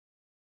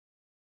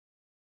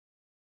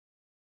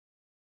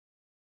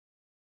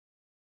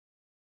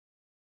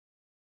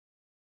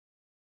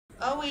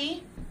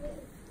Owie,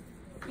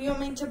 you want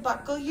me to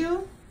buckle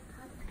you?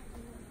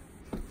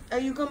 Are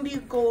you gonna be a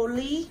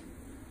goalie?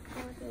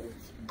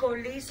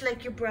 Goalie's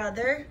like your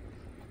brother?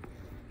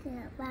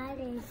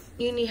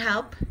 You need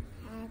help?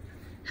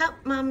 Help,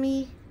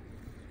 mommy.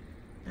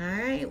 All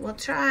right, we'll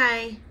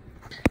try.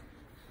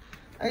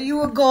 Are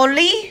you a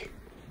goalie?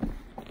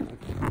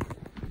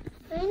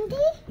 Wendy?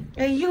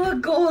 Are you a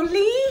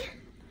goalie?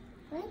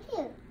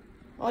 Wendy?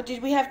 Oh,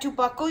 did we have to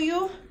buckle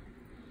you?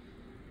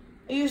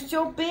 You're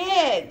so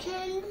big.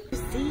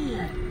 See.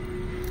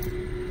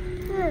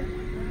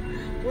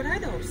 What are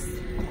those?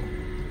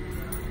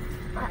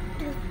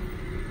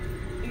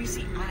 You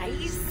see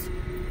eyes?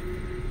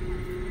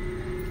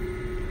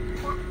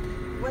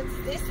 What's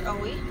this,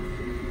 Owie?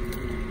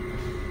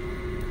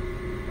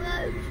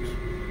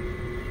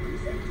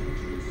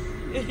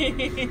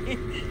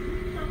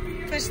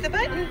 Push the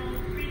button.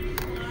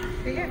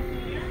 Right here.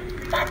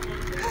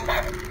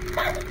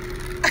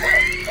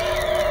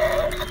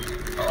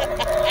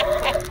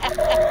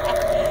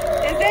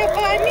 Is that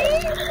funny?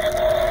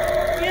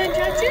 You don't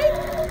touch it?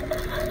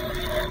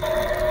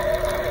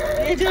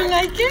 You don't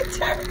like it?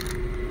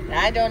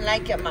 I don't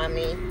like it,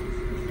 Mommy.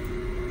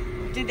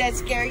 Did that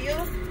scare you?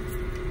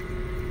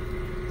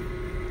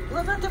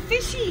 What about the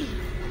fishy?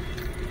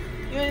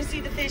 You want to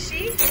see the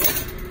fishy?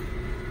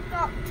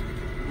 No.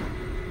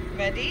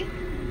 Ready?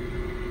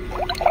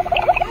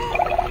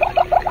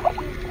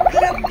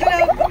 Glub,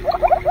 glub.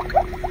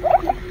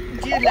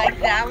 Do you like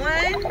that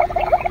one?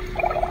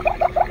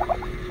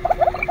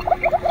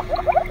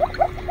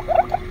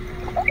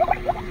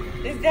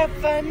 Is that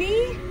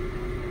funny?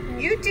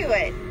 You do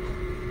it.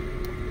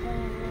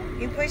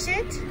 You push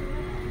it?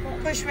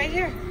 Push right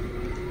here.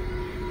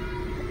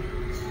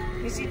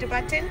 You see the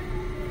button?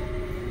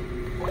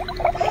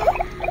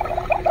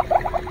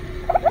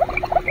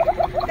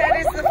 That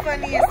is the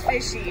funniest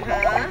fishy,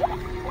 huh?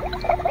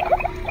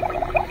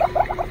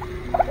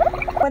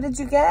 What did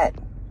you get?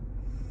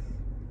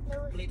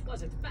 It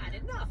wasn't bad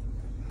enough.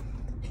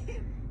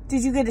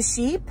 Did you get a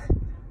sheep?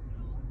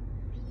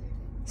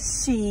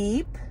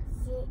 Sheep.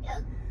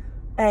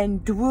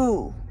 And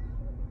Drew.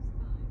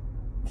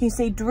 Can you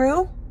say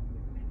Drew?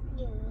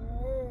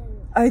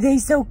 Are they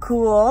so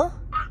cool?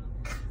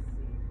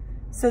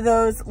 So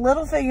those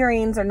little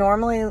figurines are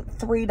normally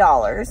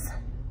 $3,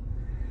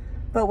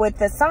 but with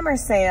the summer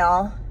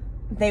sale,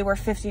 they were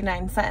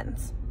 59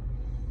 cents.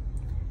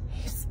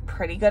 He's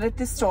pretty good at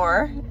the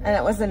store, and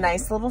it was a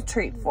nice little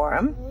treat for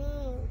him.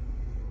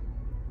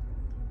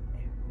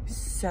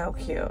 So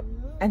cute.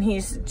 And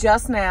he's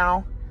just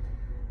now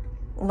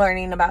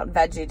learning about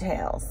Veggie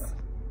Tales.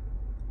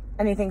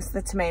 And he thinks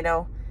the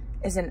tomato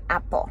is an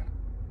apple.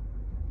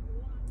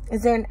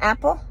 Is there an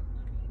apple?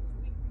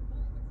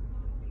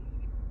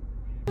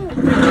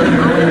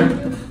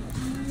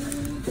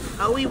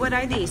 Owie, what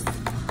are these?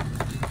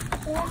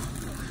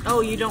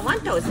 Oh, you don't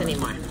want those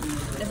anymore.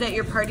 Is that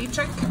your party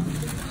trick?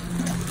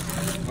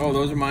 Oh,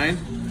 those are mine?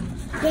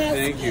 Yes.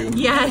 Thank you.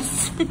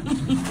 Yes.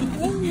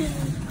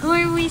 Who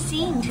are we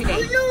seeing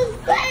today? No,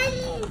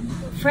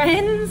 friends.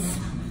 Friends?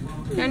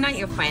 They're not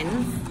your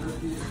friends.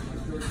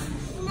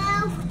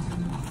 No.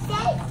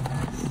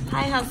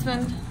 Hi,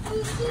 husband.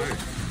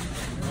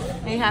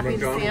 Are you happy to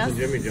see McDonald's us? and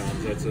Jimmy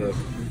John's, that's a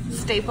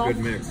Staple? good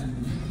mix.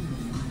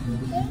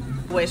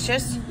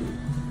 Wishes?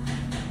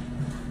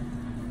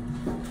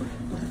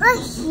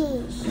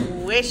 Bushes.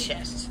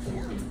 Wishes.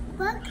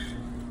 Book.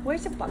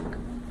 Where's the buck?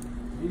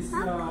 This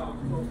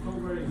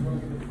October is going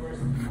to be the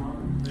first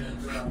month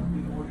that we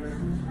order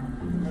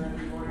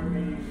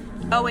many.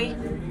 Owie.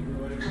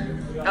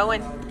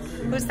 Owen.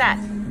 Who's that?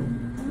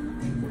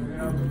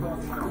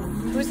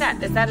 Who's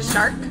that? Is that a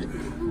shark?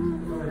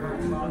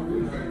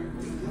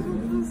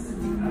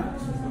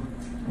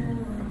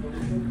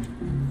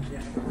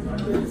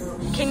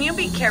 Can you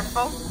be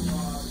careful?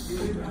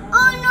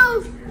 Oh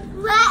no,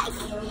 Rex.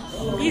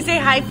 You say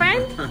hi,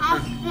 friend? Hi,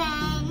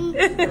 friend.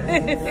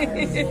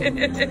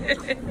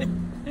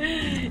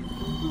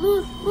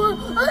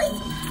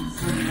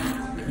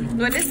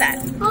 What is that?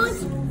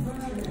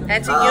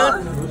 That's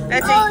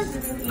a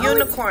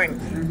unicorn.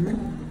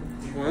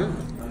 What?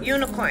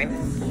 Unicorn.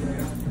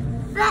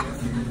 Rex.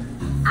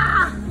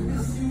 Ah.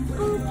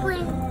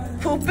 Pooping.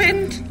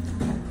 Pooping?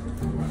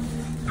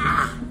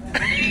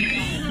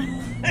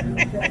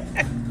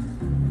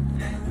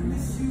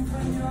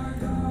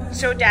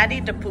 Show Daddy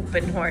the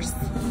pooping horse.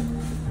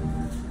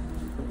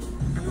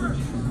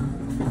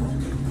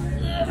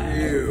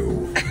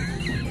 Ew.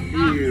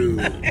 Ew.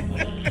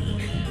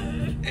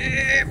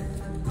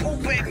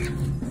 Pooping.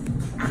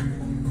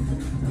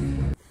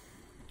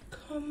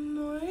 Good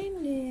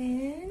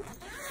morning.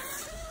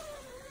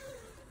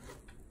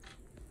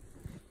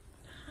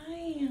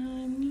 Hi,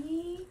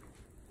 honey.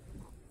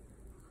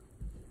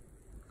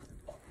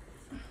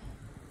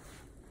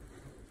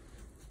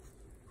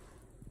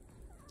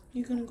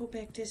 You gonna go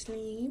back to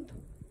sleep?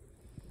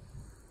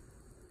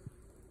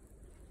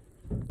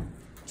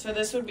 So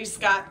this would be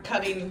Scott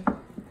cutting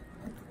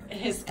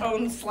his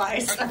own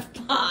slice of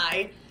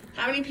pie.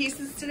 How many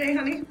pieces today,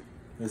 honey?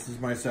 This is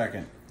my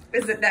second.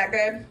 Is it that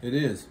good? It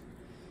is.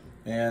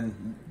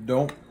 And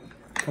don't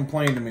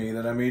complain to me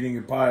that I'm eating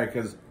your pie,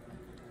 because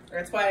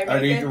That's why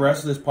I'd eat the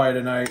rest of this pie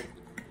tonight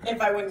if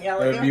I wouldn't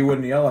yell at if you. you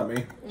wouldn't yell at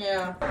me.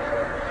 Yeah.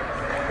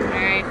 All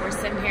right, we're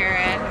sitting here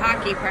at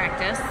hockey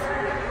practice.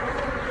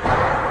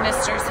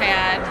 Mister's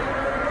had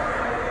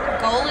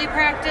goalie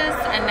practice,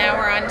 and now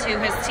we're on to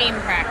his team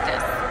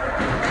practice.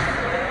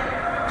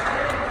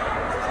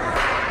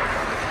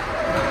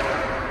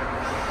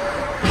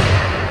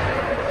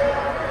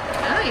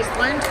 Oh, he's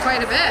learned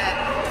quite a bit.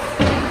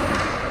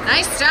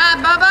 Nice job,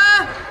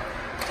 Bubba!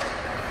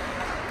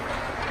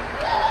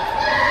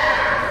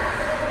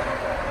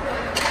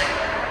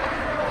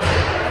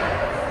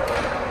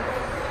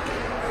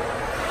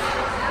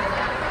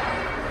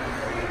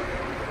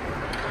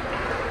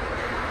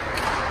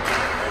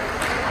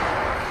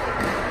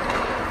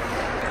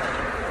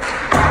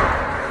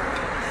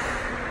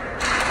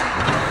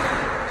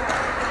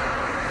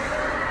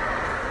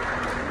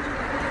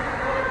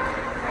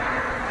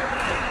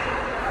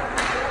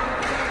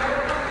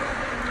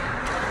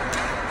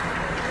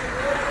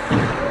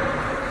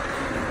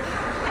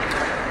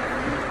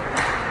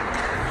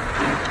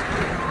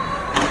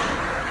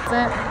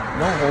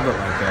 Don't hold it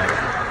like that.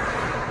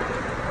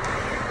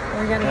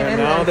 We're gonna And end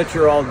now this. that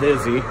you're all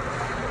dizzy,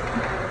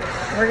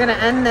 We're gonna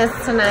end this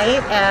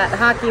tonight at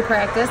hockey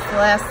practice, the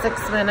last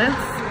 6 minutes.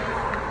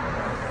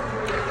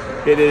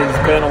 it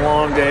has been a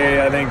long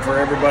day, I think, for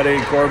everybody.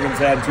 Corbin's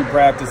had 2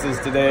 practices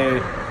today.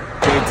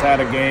 Kate's had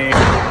a game.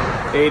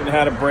 Aiden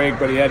had a break,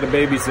 but he had to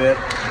babysit.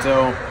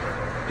 So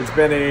it's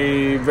been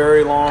a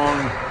very long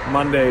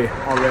Monday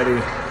already.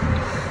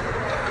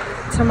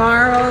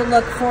 Tomorrow,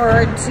 look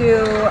forward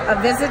to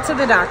a visit to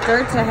the doctor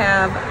to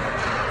have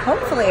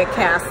hopefully a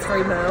cast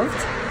removed.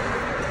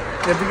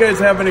 If you guys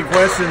have any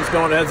questions,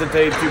 don't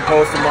hesitate to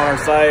post them on our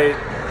site.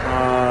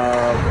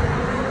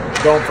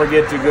 Don't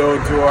forget to go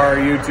to our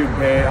YouTube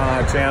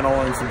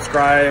channel and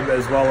subscribe,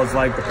 as well as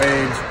like the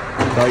page.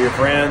 Tell your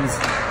friends.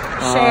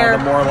 Share.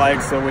 The more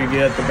likes that we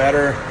get, the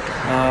better.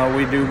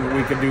 We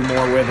can do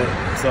more with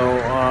it. So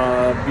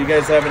if you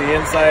guys have any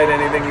insight,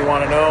 anything you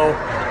want to know,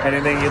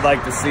 anything you'd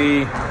like to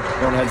see,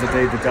 don't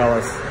hesitate to tell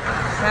us.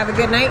 Have a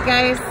good night,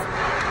 guys.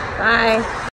 Bye.